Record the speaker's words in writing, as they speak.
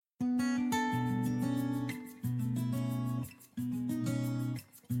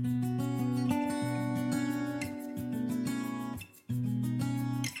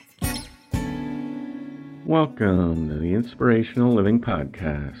Welcome to the Inspirational Living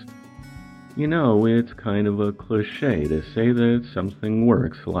Podcast. You know, it's kind of a cliche to say that something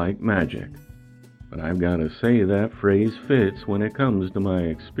works like magic. But I've got to say that phrase fits when it comes to my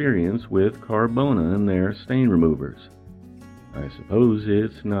experience with Carbona and their stain removers. I suppose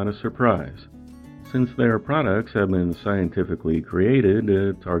it's not a surprise, since their products have been scientifically created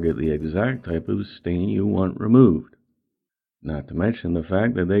to target the exact type of stain you want removed. Not to mention the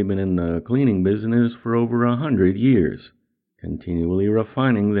fact that they've been in the cleaning business for over 100 years, continually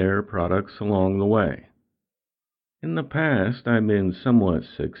refining their products along the way. In the past, I've been somewhat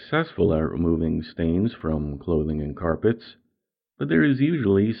successful at removing stains from clothing and carpets, but there is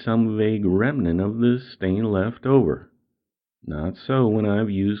usually some vague remnant of the stain left over. Not so when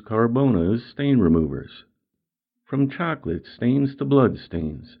I've used Carbona's stain removers. From chocolate stains to blood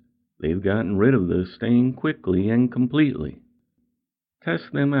stains, they've gotten rid of the stain quickly and completely.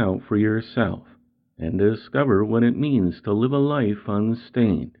 Test them out for yourself and discover what it means to live a life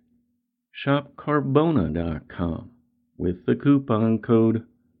unstained. Shop Carbona.com with the coupon code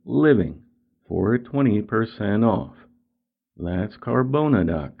LIVING for 20% off. That's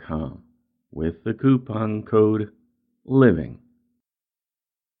Carbona.com with the coupon code LIVING.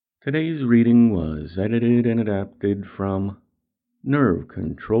 Today's reading was edited and adapted from Nerve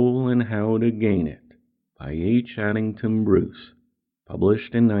Control and How to Gain It by H. Addington Bruce,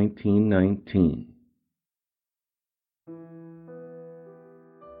 published in 1919.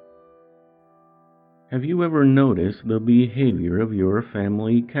 Have you ever noticed the behavior of your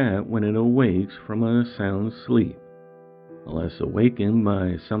family cat when it awakes from a sound sleep? Unless awakened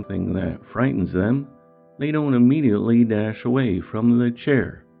by something that frightens them, they don't immediately dash away from the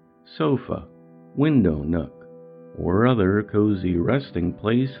chair, sofa, window nook, or other cozy resting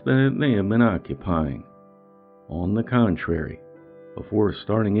place that they have been occupying. On the contrary, before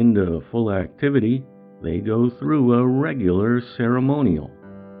starting into full activity, they go through a regular ceremonial.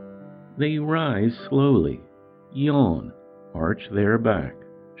 They rise slowly, yawn, arch their back,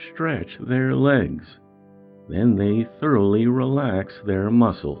 stretch their legs. Then they thoroughly relax their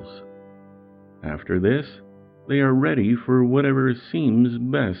muscles. After this, they are ready for whatever seems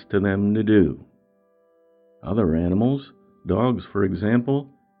best to them to do. Other animals, dogs for example,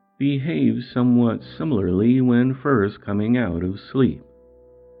 behave somewhat similarly when first coming out of sleep.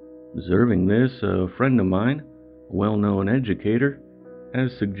 Observing this, a friend of mine, a well-known educator,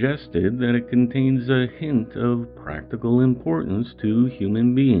 has suggested that it contains a hint of practical importance to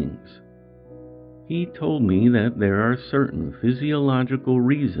human beings. He told me that there are certain physiological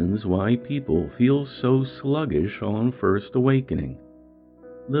reasons why people feel so sluggish on first awakening.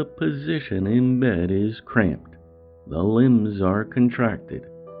 The position in bed is cramped, the limbs are contracted,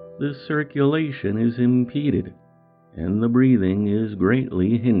 the circulation is impeded, and the breathing is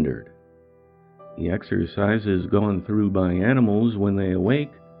greatly hindered. The exercises gone through by animals when they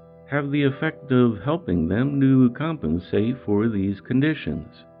awake have the effect of helping them to compensate for these conditions.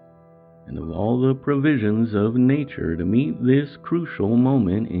 And of all the provisions of nature to meet this crucial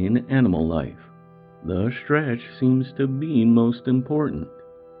moment in animal life, the stretch seems to be most important.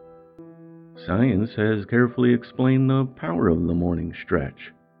 Science has carefully explained the power of the morning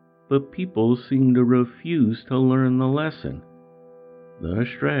stretch, but people seem to refuse to learn the lesson. The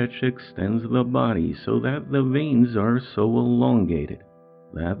stretch extends the body so that the veins are so elongated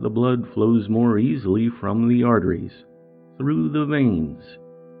that the blood flows more easily from the arteries, through the veins,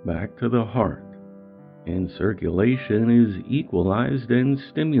 back to the heart, and circulation is equalized and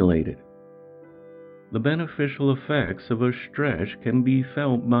stimulated. The beneficial effects of a stretch can be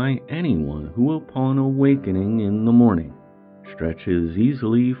felt by anyone who, upon awakening in the morning, stretches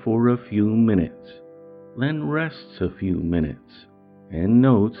easily for a few minutes, then rests a few minutes, and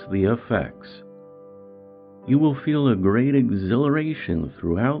notes the effects. You will feel a great exhilaration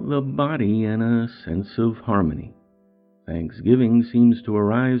throughout the body and a sense of harmony. Thanksgiving seems to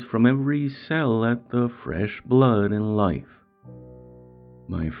arise from every cell at the fresh blood and life.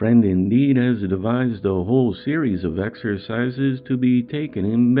 My friend indeed has devised a whole series of exercises to be taken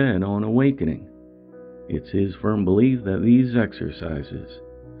in bed on awakening. It's his firm belief that these exercises,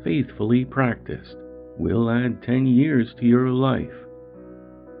 faithfully practiced, will add 10 years to your life.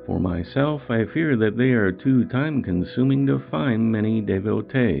 For myself, I fear that they are too time-consuming to find many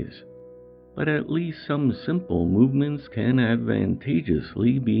devotees, but at least some simple movements can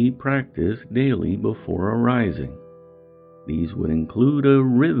advantageously be practiced daily before arising. These would include a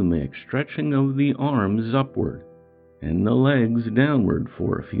rhythmic stretching of the arms upward and the legs downward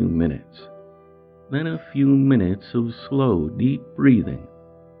for a few minutes, then a few minutes of slow, deep breathing,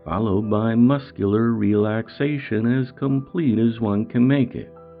 followed by muscular relaxation as complete as one can make it.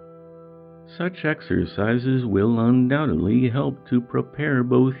 Such exercises will undoubtedly help to prepare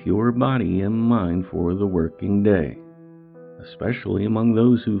both your body and mind for the working day, especially among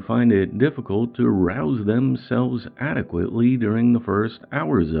those who find it difficult to rouse themselves adequately during the first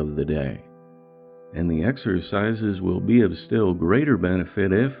hours of the day. And the exercises will be of still greater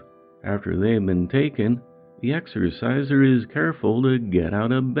benefit if, after they have been taken, the exerciser is careful to get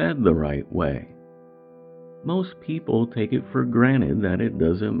out of bed the right way. Most people take it for granted that it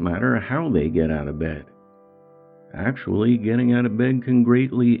doesn't matter how they get out of bed. Actually, getting out of bed can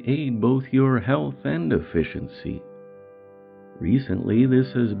greatly aid both your health and efficiency. Recently, this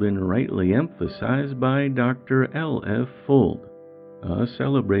has been rightly emphasized by Dr. L.F. Fuld, a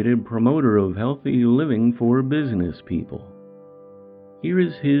celebrated promoter of healthy living for business people. Here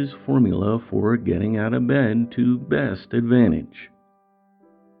is his formula for getting out of bed to best advantage.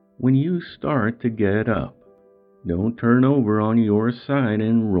 When you start to get up, don't turn over on your side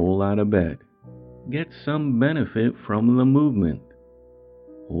and roll out of bed. Get some benefit from the movement,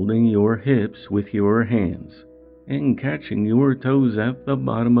 holding your hips with your hands and catching your toes at the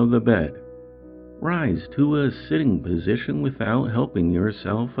bottom of the bed. Rise to a sitting position without helping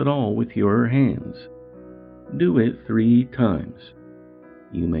yourself at all with your hands. Do it 3 times.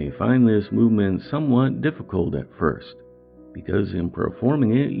 You may find this movement somewhat difficult at first, because in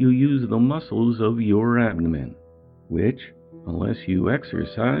performing it you use the muscles of your abdomen, which, unless you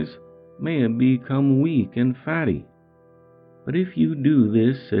exercise, may have become weak and fatty. But if you do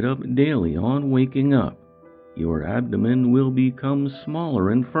this sit-up daily on waking up, your abdomen will become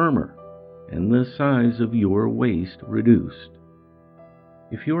smaller and firmer, and the size of your waist reduced.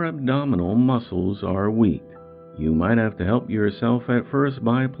 If your abdominal muscles are weak, you might have to help yourself at first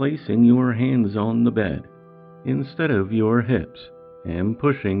by placing your hands on the bed instead of your hips and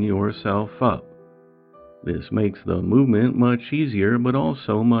pushing yourself up. This makes the movement much easier but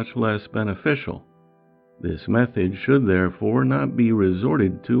also much less beneficial. This method should therefore not be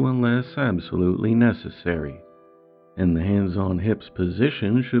resorted to unless absolutely necessary, and the hands on hips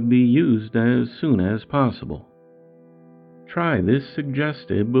position should be used as soon as possible. Try this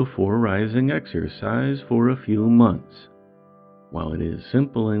suggested before rising exercise for a few months. While it is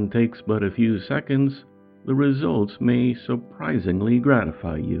simple and takes but a few seconds, the results may surprisingly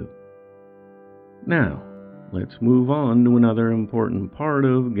gratify you. Now, let's move on to another important part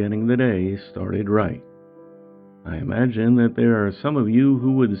of getting the day started right. I imagine that there are some of you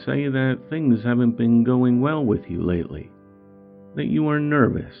who would say that things haven't been going well with you lately, that you are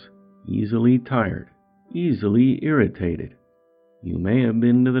nervous, easily tired, easily irritated. You may have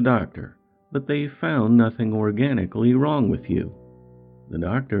been to the doctor, but they found nothing organically wrong with you. The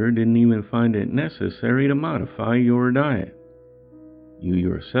doctor didn't even find it necessary to modify your diet. You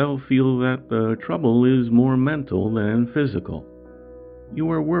yourself feel that the trouble is more mental than physical. You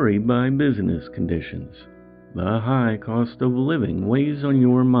are worried by business conditions. The high cost of living weighs on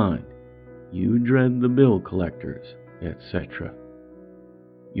your mind. You dread the bill collectors, etc.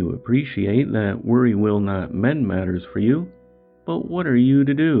 You appreciate that worry will not mend matters for you, but what are you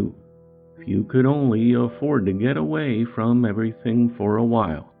to do? If you could only afford to get away from everything for a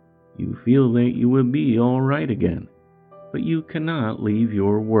while, you feel that you would be all right again, but you cannot leave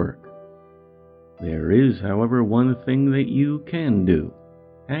your work. There is, however, one thing that you can do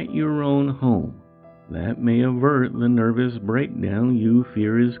at your own home that may avert the nervous breakdown you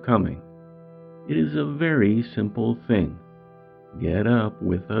fear is coming. It is a very simple thing. Get up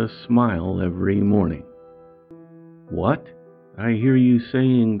with a smile every morning. What? I hear you say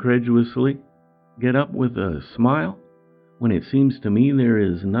incredulously. Get up with a smile? When it seems to me there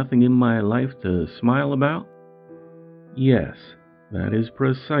is nothing in my life to smile about? Yes, that is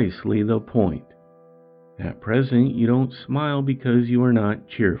precisely the point. At present you don't smile because you are not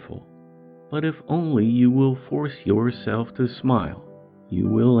cheerful. But if only you will force yourself to smile, you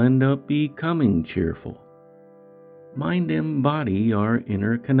will end up becoming cheerful. Mind and body are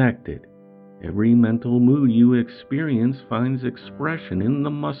interconnected. Every mental mood you experience finds expression in the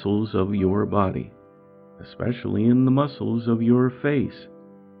muscles of your body, especially in the muscles of your face.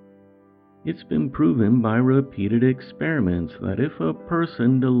 It's been proven by repeated experiments that if a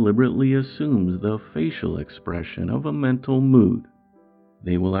person deliberately assumes the facial expression of a mental mood,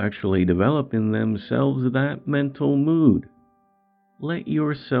 they will actually develop in themselves that mental mood. Let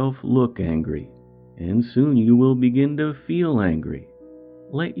yourself look angry, and soon you will begin to feel angry.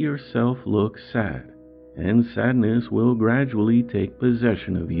 Let yourself look sad, and sadness will gradually take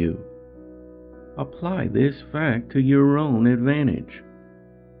possession of you. Apply this fact to your own advantage.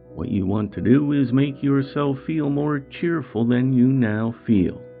 What you want to do is make yourself feel more cheerful than you now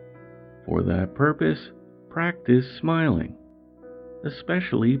feel. For that purpose, practice smiling.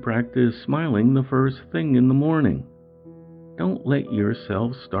 Especially practice smiling the first thing in the morning. Don't let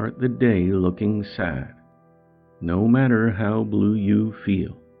yourself start the day looking sad. No matter how blue you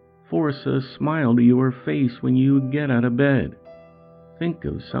feel, force a smile to your face when you get out of bed. Think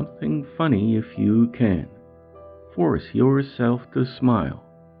of something funny if you can. Force yourself to smile.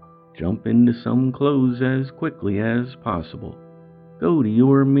 Jump into some clothes as quickly as possible. Go to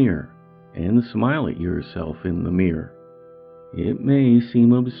your mirror and smile at yourself in the mirror. It may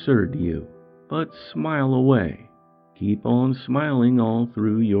seem absurd to you, but smile away. Keep on smiling all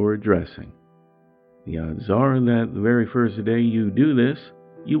through your dressing. The odds are that the very first day you do this,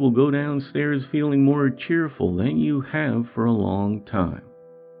 you will go downstairs feeling more cheerful than you have for a long time.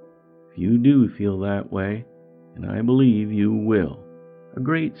 If you do feel that way, and I believe you will, a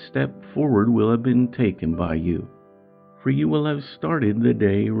great step forward will have been taken by you, for you will have started the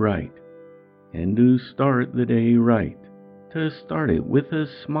day right. And to start the day right, to start it with a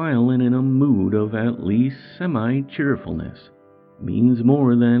smile and in a mood of at least semi-cheerfulness, means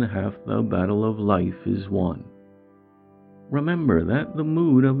more than half the battle of life is won. Remember that the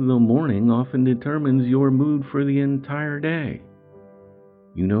mood of the morning often determines your mood for the entire day.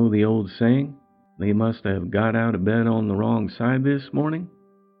 You know the old saying, "They must have got out of bed on the wrong side this morning"?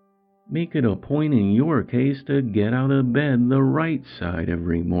 Make it a point in your case to get out of bed the right side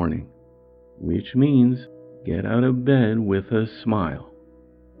every morning, which means get out of bed with a smile.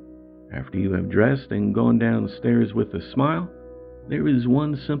 After you have dressed and gone downstairs with a smile, there is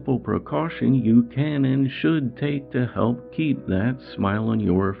one simple precaution you can and should take to help keep that smile on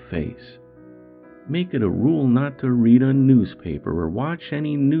your face. Make it a rule not to read a newspaper or watch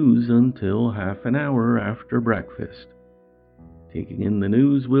any news until half an hour after breakfast. Taking in the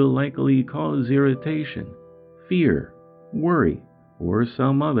news will likely cause irritation, fear, worry, or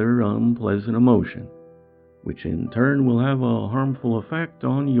some other unpleasant emotion, which in turn will have a harmful effect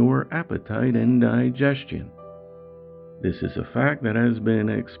on your appetite and digestion. This is a fact that has been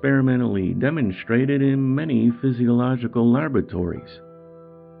experimentally demonstrated in many physiological laboratories.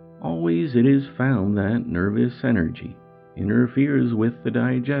 Always it is found that nervous energy interferes with the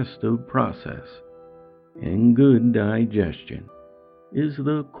digestive process, and good digestion is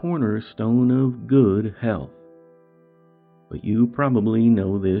the cornerstone of good health. But you probably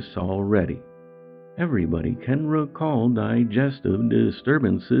know this already. Everybody can recall digestive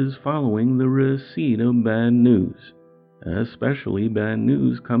disturbances following the receipt of bad news, especially bad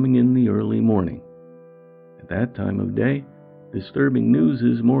news coming in the early morning. At that time of day, disturbing news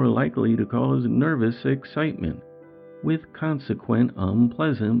is more likely to cause nervous excitement, with consequent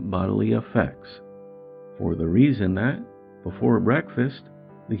unpleasant bodily effects, for the reason that, before breakfast,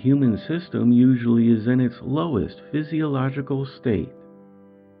 the human system usually is in its lowest physiological state.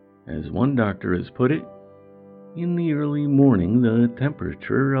 As one doctor has put it, in the early morning the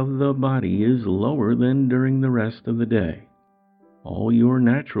temperature of the body is lower than during the rest of the day. All your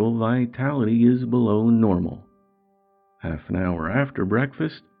natural vitality is below normal. Half an hour after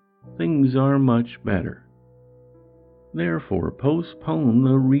breakfast, things are much better. Therefore, postpone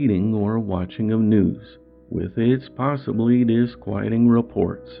the reading or watching of news, with its possibly disquieting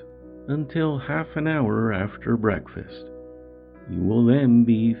reports, until half an hour after breakfast. You will then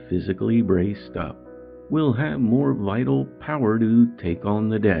be physically braced up, will have more vital power to take on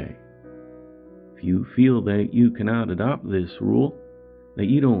the day. If you feel that you cannot adopt this rule, that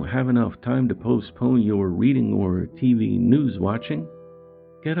you don't have enough time to postpone your reading or TV news watching,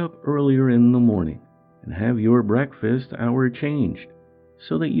 get up earlier in the morning and have your breakfast hour changed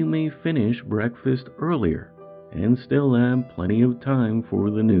so that you may finish breakfast earlier and still have plenty of time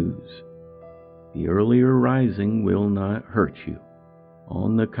for the news. The earlier rising will not hurt you.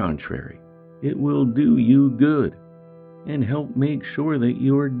 On the contrary, it will do you good and help make sure that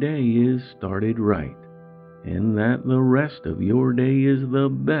your day is started right and that the rest of your day is the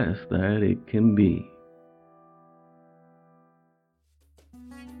best that it can be.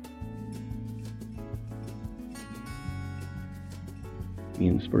 The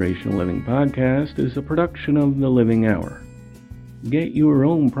Inspirational Living Podcast is a production of The Living Hour. Get your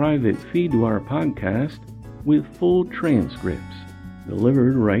own private feed to our podcast with full transcripts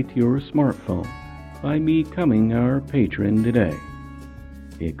delivered right to your smartphone by becoming our patron today.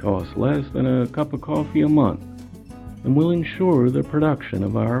 It costs less than a cup of coffee a month and will ensure the production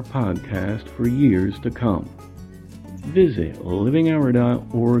of our podcast for years to come. Visit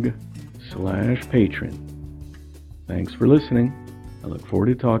livinghour.org/patron. Thanks for listening. I look forward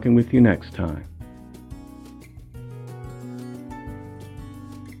to talking with you next time.